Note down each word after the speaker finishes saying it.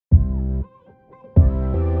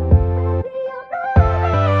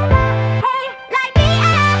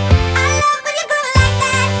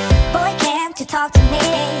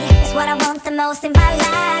the most in my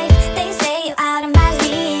life. They say you're out of my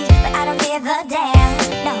league, but I don't give a damn.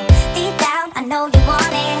 No, deep down I know you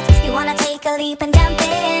want it. You wanna take a leap and jump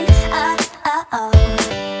in.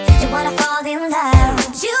 You wanna fall in love.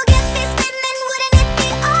 You get me spinning, wouldn't it be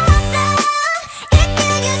awesome if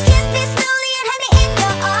you just kiss me slowly and have me in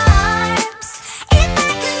your arms? If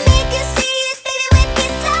I could make you see it, baby, would be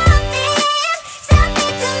something,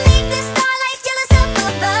 something to make the starlight jealous up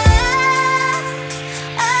above.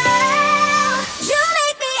 Oh, you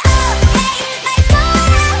make me up, hey, lights go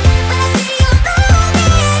out when I see you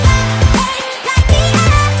moving up, hey, light me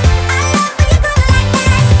up. I love when you go like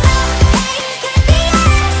that. Oh, hey, could be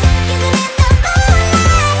us, kissing in the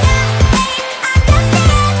moonlight. Hey, I'm just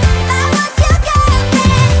saying, if I was your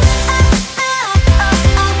girlfriend.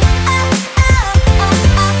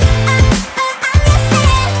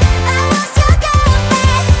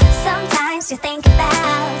 Sometimes you think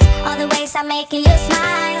about all the ways I'm making you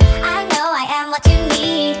smile. I know I am what you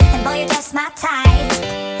need, and boy, you're just my type.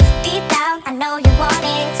 Deep down, I know you want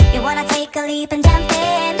it. You wanna take a leap and jump